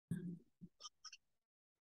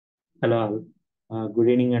Hello, all. Good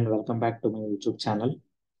evening and welcome back to my YouTube channel.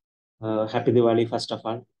 Happy Diwali, first of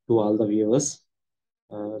all, to all the viewers.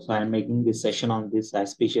 So I'm making this session on this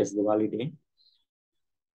auspicious Diwali day.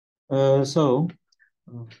 So,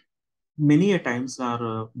 many a times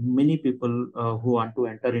are many people who want to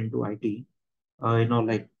enter into IT.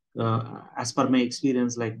 Like as per my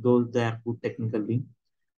experience, like those they are good technically,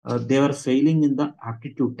 they were failing in the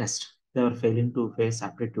aptitude test. They were failing to face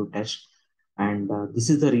aptitude test, and this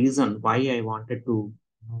is the reason why I wanted to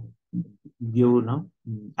give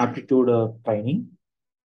aptitude training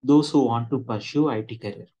those who want to pursue IT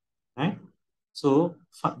career, right? So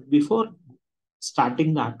before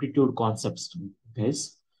starting the aptitude concepts,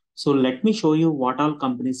 guys, so let me show you what all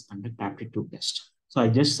companies conduct aptitude test. So I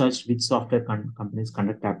just searched which software companies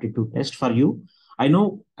conduct aptitude test for you. I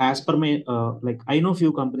know as per my I know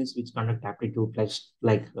few companies which conduct aptitude test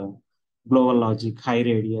like Global Logic, High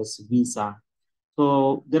Radius, Visa.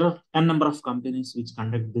 So there are a number of companies which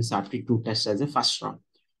conduct this aptitude test as a first round.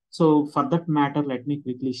 So for that matter, let me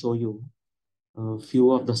quickly show you a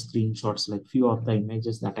few of the screenshots, like few of the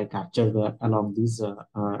images that I captured along these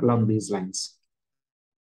lines.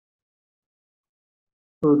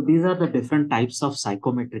 So these are the different types of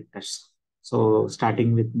psychometric tests. So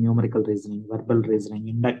starting with numerical reasoning, verbal reasoning,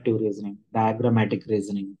 inductive reasoning, diagrammatic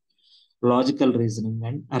reasoning, logical reasoning,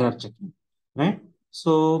 and error checking, right?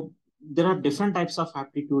 So there are different types of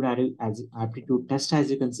aptitude test,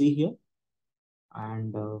 as you can see here,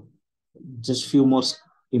 and just few more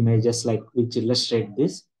images like which illustrate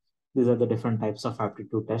this. These are the different types of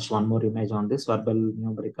aptitude test. One more image on this: verbal,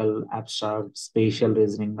 numerical, abstract, spatial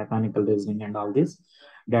reasoning, mechanical reasoning, and all this,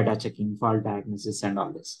 data checking, fault diagnosis, and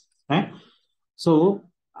all this, right? So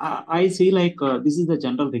I see like this is the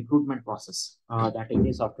general recruitment process that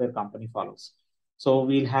any software company follows. So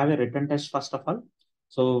we'll have a written test first of all.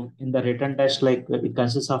 So in the written test, like it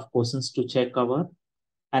consists of questions to check our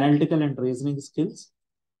analytical and reasoning skills,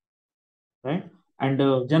 right? And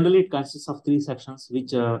generally, it consists of three sections,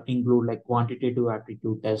 which include like quantitative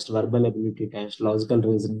aptitude test, verbal ability test, logical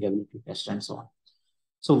reasoning ability test, and so on.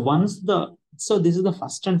 So this is the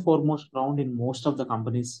first and foremost round in most of the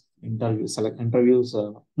companies interviews,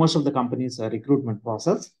 most of the companies recruitment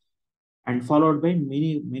process, and followed by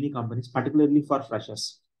many companies, particularly for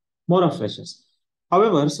freshers, more of freshers.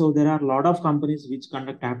 However, so there are a lot of companies which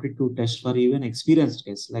conduct aptitude tests for even experienced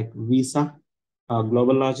guests like Visa,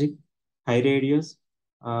 Global Logic, High Radius,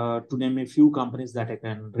 to name a few companies that I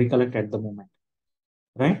can recollect at the moment,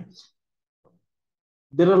 right?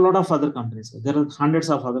 There are a lot of other companies. There are hundreds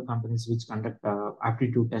of other companies which conduct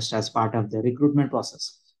aptitude test as part of their recruitment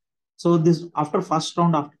process. So this after first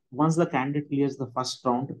round, after once the candidate clears the first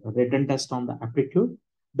round written test on the aptitude,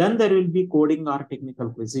 then there will be coding or technical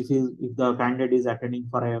quiz. If the candidate is attending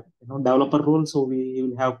for a developer role, so we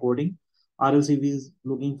will have coding, or else if he is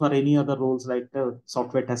looking for any other roles like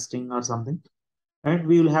software testing or something, right?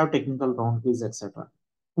 We will have technical round quiz, etc.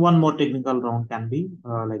 One more technical round can be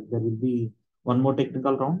like there will be one more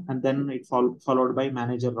technical round, and then followed by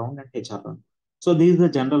manager round and HR round. So this is the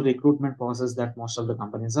general recruitment process that most of the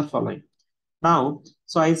companies are following. Now,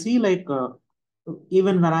 so I see like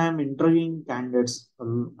even when I am interviewing candidates,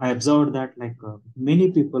 I observed that like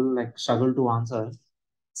many people like struggle to answer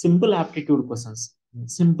simple aptitude questions,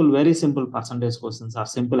 simple, very simple percentage questions or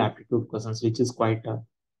simple aptitude questions, which is quite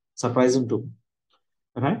surprising to me,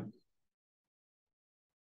 right?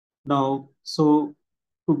 Now, so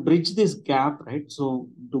to bridge this gap, right? So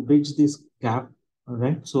to bridge this gap,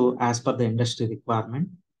 right? So as per the industry requirement,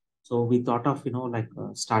 so we thought of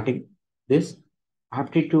starting this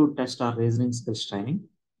aptitude test or reasoning skills training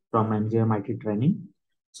from MGM IT training.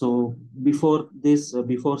 So before this,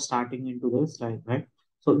 before starting into this, right?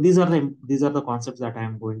 So these are the concepts that I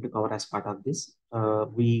am going to cover as part of this.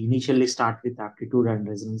 We initially start with aptitude and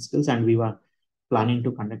reasoning skills, and we were planning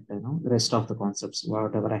to conduct the rest of the concepts,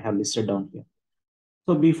 whatever I have listed down here.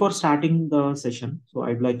 So before starting the session, so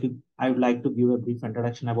I would like to give a brief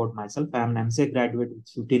introduction about myself. I am an MCA graduate with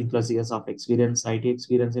 15 plus years of experience, IT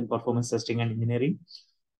experience in performance testing and engineering.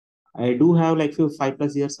 I do have like 5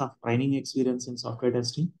 plus years of training experience in software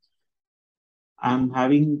testing. I'm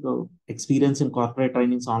having experience in corporate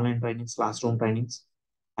trainings, online trainings, classroom trainings.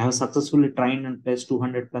 I have successfully trained and placed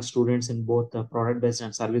 200 plus students in both product-based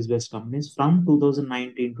and service-based companies from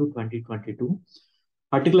 2019 to 2022,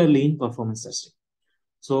 particularly in performance testing.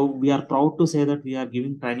 So we are proud to say that we are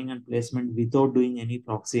giving training and placement without doing any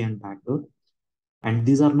proxy and backdoor. And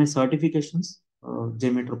these are my certifications: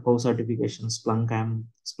 JMeter Pro certification,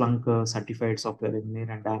 Splunk certified software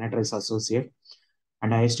engineer, and Dynatrace associate,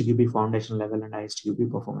 and ISTQB foundation level and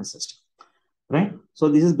ISTQB performance system. Right. So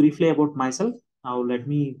this is briefly about myself. Now let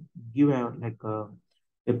me give a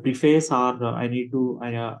preface, or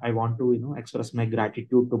I want to express my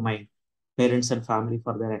gratitude to my parents and family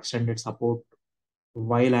for their extended support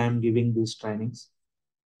while I am giving these trainings,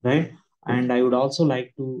 right? And I would also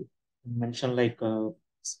like to mention Sreedhar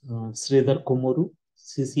Kommuru,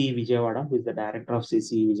 CC Vijayawada, who is the director of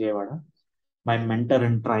CC Vijayawada, my mentor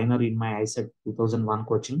and trainer in my ICET 2001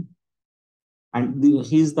 coaching. And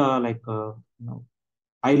he's the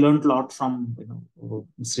I learned a lot from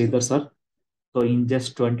Sreedhar sir. So in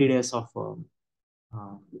just 20 days of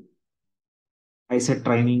uh, ICET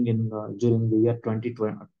training in during the year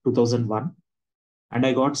 2001, and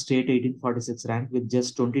I got state 1846 rank with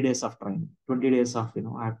just 20 days of training, 20 days of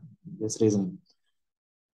this reason,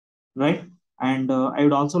 right? And I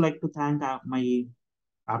would also like to thank my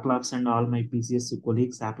AppLabs and all my PCSC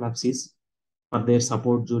colleagues, AppLabs, for their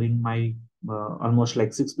support during my almost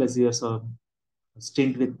like 6+ years of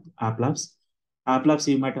stint with AppLabs. AppLabs,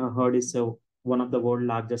 you might have heard, is one of the world's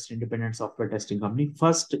largest independent software testing company,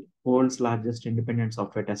 first world's largest independent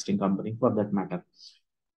software testing company for that matter.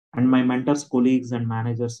 And my mentors, colleagues, and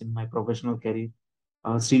managers in my professional career,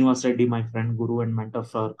 Srinivas Reddy, my friend, guru, and mentor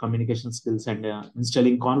for communication skills and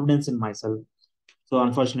instilling confidence in myself. So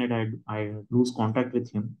unfortunately, I lose contact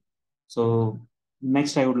with him. So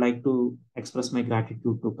next, I would like to express my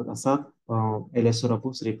gratitude to Prasad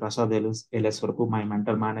Eleswarapu, Sri Prasad Eleswarapu, my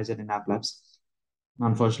mentor manager in App Labs.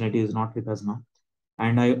 Unfortunately, he is not with us now.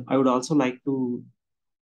 And I would also like to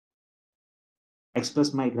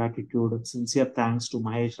express my gratitude, sincere thanks to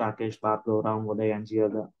Mahesh, Rakesh, Bhargav, Ram, Uday, and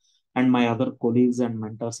Jiyada, and my other colleagues and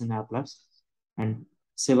mentors in App Labs, and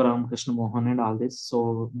Sivaram, Krishna Mohan, and all this.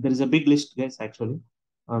 So there is a big list, guys, actually.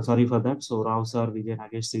 Sorry for that. So Rao sir, Vijay,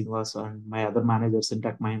 Nagesh, Srinivas, and my other managers in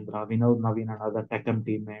Tech Mahindra, Vinod, Naveen, and other Tech M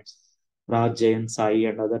teammates, Raj, Jayan, Sai,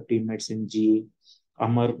 and other teammates in G,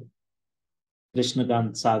 Amar,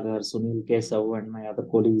 Krishnakant, Sagar, Sunil, Kesav, and my other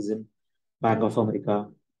colleagues in Bank of America,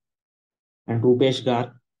 and Rupesh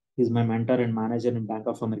Garg. He's my mentor and manager in Bank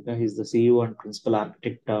of America. He's the CEO and principal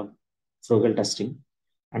architect of Frugal Testing.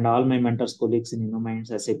 And all my mentors, colleagues in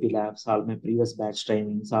InnoMinds, SAP Labs, all my previous batch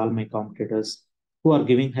trainings, all my competitors who are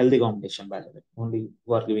giving healthy competition, by the way, only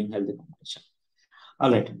who are giving healthy competition.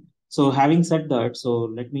 All right. So having said that, so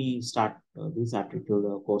let me start this aptitude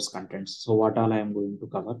course contents. So what all I am going to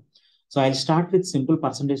cover. So I'll start with simple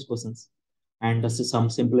percentage questions, and this is some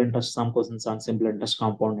simple interest, some questions on simple interest,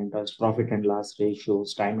 compound interest, profit and loss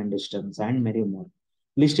ratios, time and distance, and many more.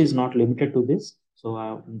 List is not limited to this.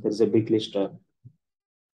 So there's a big list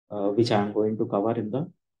which I'm going to cover in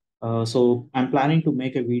the. So I'm planning to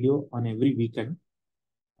make a video on every weekend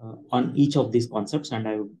on each of these concepts, and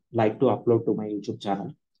I would like to upload to my YouTube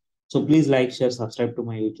channel. So please like, share, subscribe to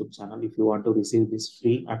my YouTube channel if you want to receive these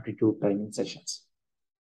free aptitude training sessions.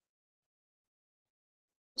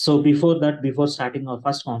 So before that, before starting our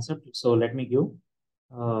first concept, so let me,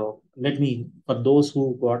 for those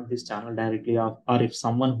who got this channel directly, or if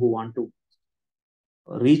someone who want to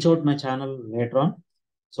reach out my channel later on.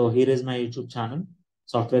 So here is my YouTube channel,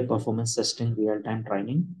 Software Performance Testing Real Time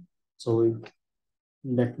Training. So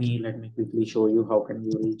let me quickly show you how can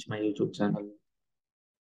you reach my YouTube channel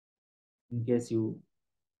in case you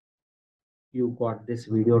got this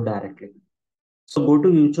video directly. So go to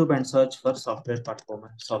YouTube and search for software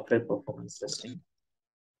performance testing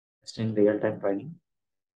real time training.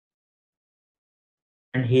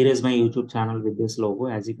 And here is my YouTube channel with this logo,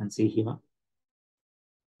 as you can see here.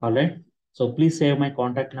 All right. So please save my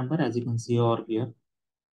contact number, as you can see over here.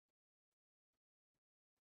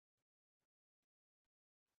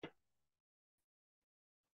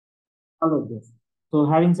 All right, yes. So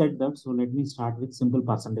having said that, so let me start with simple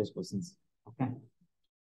percentage questions. Okay.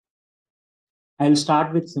 I'll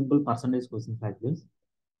start with simple percentage questions like this.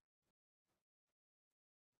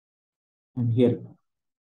 And here.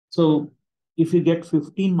 So if you get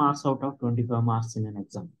 15 marks out of 25 marks in an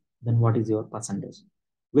exam, then what is your percentage?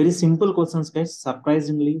 Very simple questions, guys.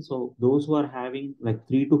 Surprisingly, so those who are having like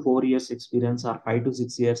 3 to 4 years experience or 5 to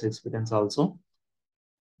 6 years experience also,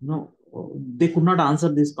 no, they could not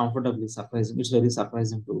answer this comfortably. Surprising. It's very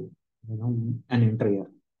surprising to an interviewer,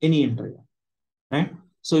 any interviewer, right?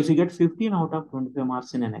 So if you get 15 out of 25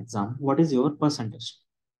 marks in an exam, what is your percentage,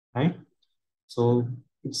 right? So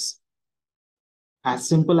it's as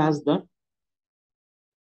simple as that.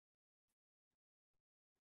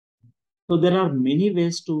 So there are many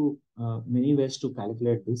ways to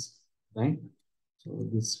calculate this, right? So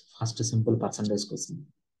this first simple percentage question.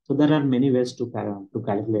 So there are many ways to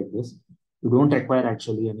calculate this. You don't require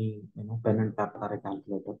actually any pen and paper or a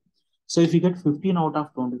calculator. So if you get 15 out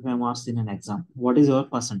of 25 marks in an exam, what is your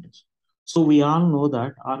percentage? So we all know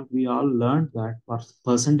that, or we all learned that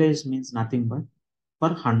percentage means nothing but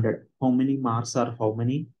per 100. How many marks or how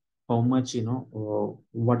much,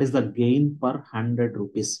 what is the gain per 100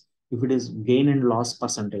 rupees? If it is gain and loss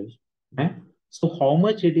percentage, okay? So how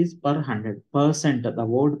much it is per 100? Percent, the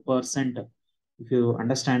word percent, if you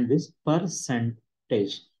understand this,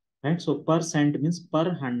 percentage, right? So percent means per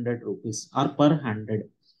 100 rupees or per 100.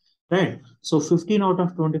 Right. So 15 out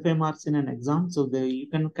of 25 marks in an exam. So you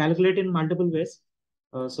can calculate in multiple ways.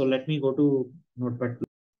 So let me go to notepad.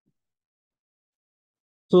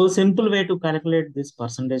 So simple way to calculate this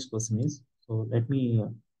percentage question is, so let me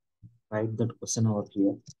write that question over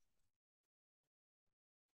here.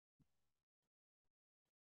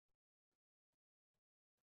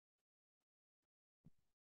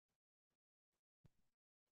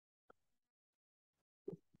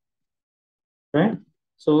 Right.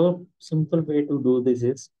 So simple way to do this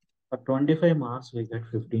is, for 25 marks, we get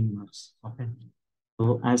 15 marks. Okay.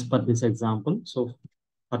 So as per this example, so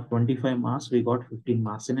for 25 marks, we got 15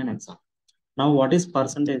 marks in an exam. Now, what is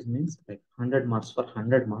percentage means? Like 100 marks for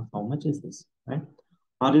 100 marks, how much is this? Right?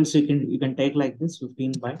 Or else you can take like this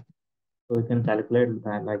 15 by, so you can calculate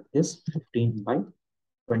that like this 15 by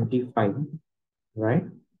 25, right?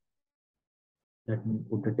 Let me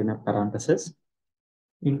put it in a parenthesis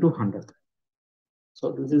into 100.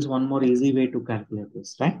 So this is one more easy way to calculate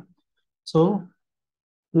this, right? So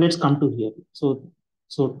let's come to here. So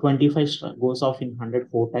 25 goes off in 100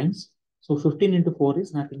 4 times. So 15 into 4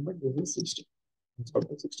 is nothing but this is 60. It's about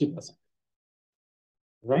 60%,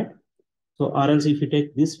 right? So or else if you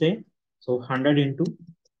take this way, so 100 into,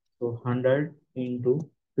 so 100 into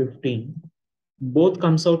 15, both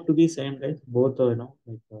comes out to be same, right? Both,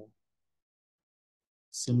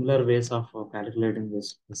 similar ways of calculating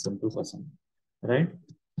this simple person, right?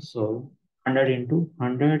 So 100 into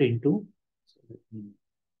 100 into, so let me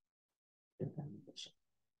get that question.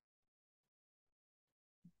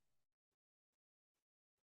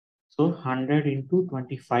 So 100 into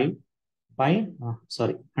 25 by,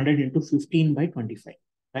 sorry, 100 into 15 by 25,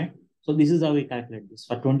 right? So this is how we calculate this.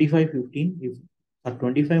 For 25, 15, if for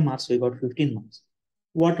 25 marks, we got 15 marks.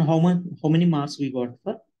 How many marks we got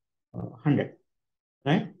for 100,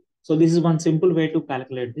 right? So this is one simple way to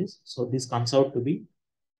calculate this. So this comes out to be,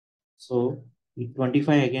 so the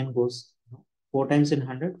 25 again goes 4 times in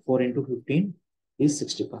 100, 4 into 15 is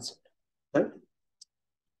 60%, right?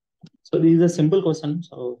 So this is a simple question,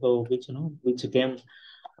 so which, which came,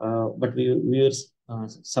 but we were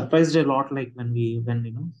surprised a lot, like when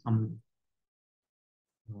some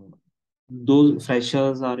those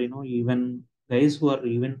freshers, or even guys who are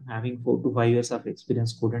even having 4 to 5 years of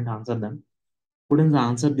experience couldn't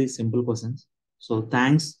answer these simple questions. So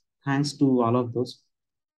thanks to all of those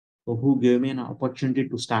who gave me an opportunity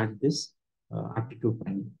to start this aptitude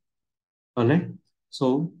training. All right.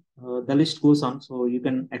 So the list goes on. So you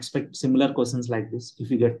can expect similar questions like this.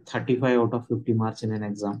 If you get 35 out of 50 marks in an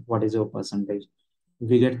exam, what is your percentage?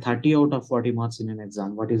 If you get 30 out of 40 marks in an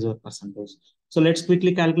exam, what is your percentage? So let's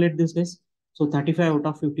quickly calculate this, guys. So 35 out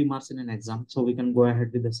of 50 marks in an exam. So we can go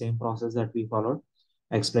ahead with the same process that we followed,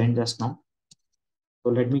 explained just now. So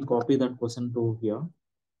let me copy that question to here.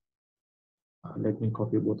 Let me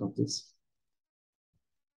copy both of this.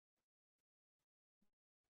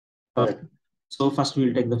 All right. So first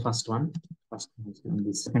we'll take the first one. First,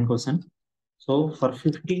 the second question. So for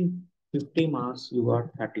 50 marks, you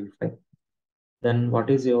got 35. Then what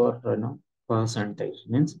is your percentage?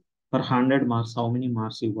 Means for 100 marks, how many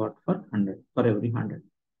marks you got for 100, for every 100,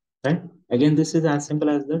 right? Again, this is as simple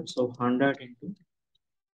as that. So 100 into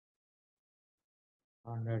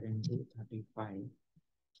 35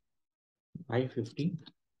 by 50.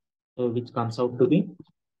 So which comes out to be,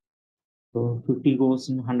 so 50 goes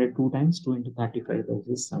in 100 2 times, 2 into 35, that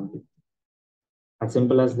is 70. As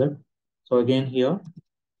simple as that. So again here,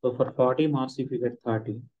 so for 40 marks, if you get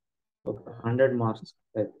 30, so for 100 marks,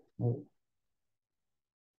 that,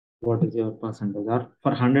 what is your percentage? Or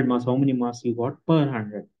for 100 marks, how many marks you got per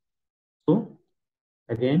 100? So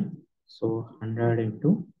again, so 100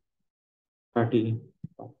 into 30.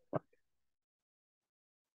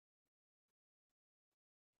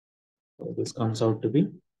 So this comes out to be,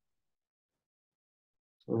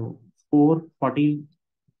 so 440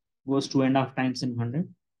 goes 2.5 times in 100.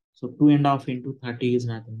 So 2.5 into 30 is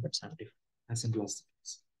nothing but 70. As simple as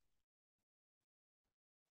this.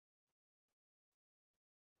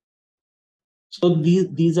 So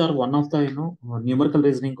these are one of the numerical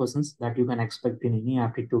reasoning questions that you can expect in any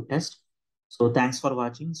aptitude test. So thanks for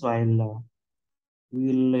watching. So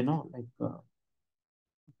we'll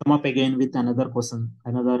come up again with another question,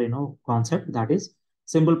 another concept, that is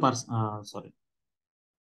simple sorry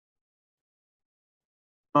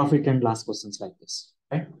profit and loss questions like this,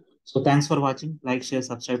 right? So thanks for watching. Like, share,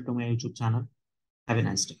 subscribe to my YouTube channel. Have a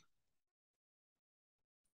nice day.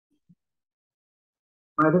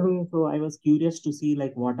 By the way, so I was curious to see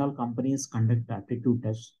like what all companies conduct aptitude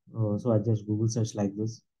tests. So I just Google search like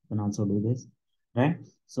this. You can also do this, right?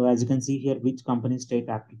 So as you can see here, which companies take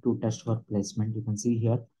aptitude test for placement? You can see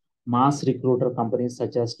here, mass recruiter companies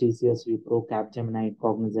such as TCS, Wipro, Capgemini,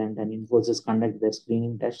 Cognizant, and Infosys conduct their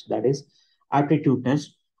screening test, that is aptitude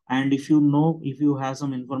test. And if you know, if you have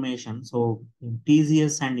some information, so in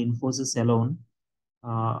TCS and Infosys alone,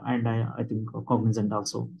 and I think Cognizant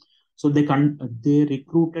also. So they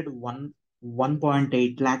recruited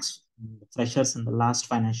 1.8 lakhs freshers in the last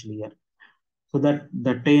financial year. So that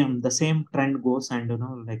the same trend goes, and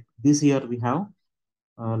like this year we have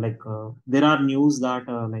there are news that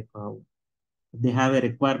they have a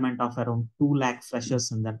requirement of around 2 lakh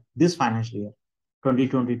freshers in this financial year,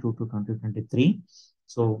 2022 to 2023.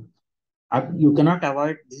 So you cannot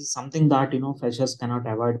avoid, this is something that freshers cannot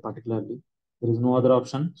avoid particularly. There is no other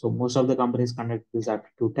option. So most of the companies conduct this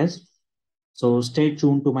aptitude test. So stay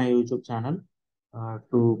tuned to my YouTube channel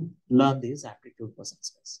to learn these aptitude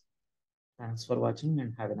questions, guys. Thanks for watching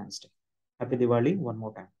and have a nice day. Happy Diwali one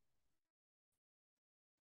more time.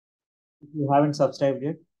 If you haven't subscribed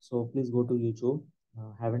yet, so please go to YouTube.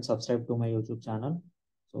 Haven't subscribed to my YouTube channel,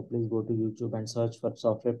 so please go to YouTube and search for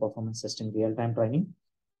software performance testing real-time training.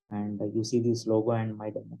 And you see this logo and my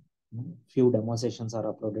demo. Few demo sessions are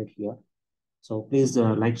uploaded here. So please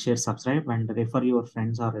like, share, subscribe, and refer your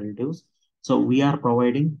friends or relatives. So we are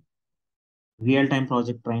providing real-time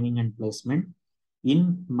project training and placement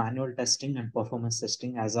in manual testing and performance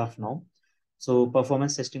testing as of now. So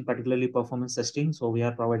performance testing, particularly performance testing. So we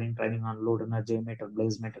are providing training on load energy meter,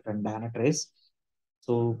 blaze meter, and Dynatrace.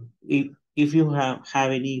 So if you have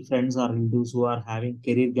any friends or relatives who are having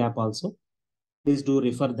career gap also, please do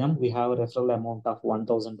refer them. We have a referral amount of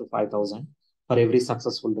 1,000 to 5,000 for every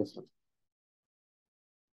successful referral.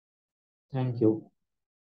 Thank you.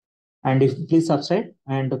 And if please subscribe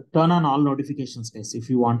and turn on all notifications, guys. If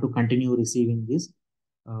you want to continue receiving these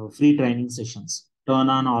free training sessions, turn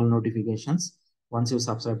on all notifications once you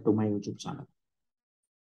subscribe to my YouTube channel.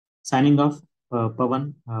 Signing off,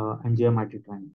 Pavan, MGM IT Training.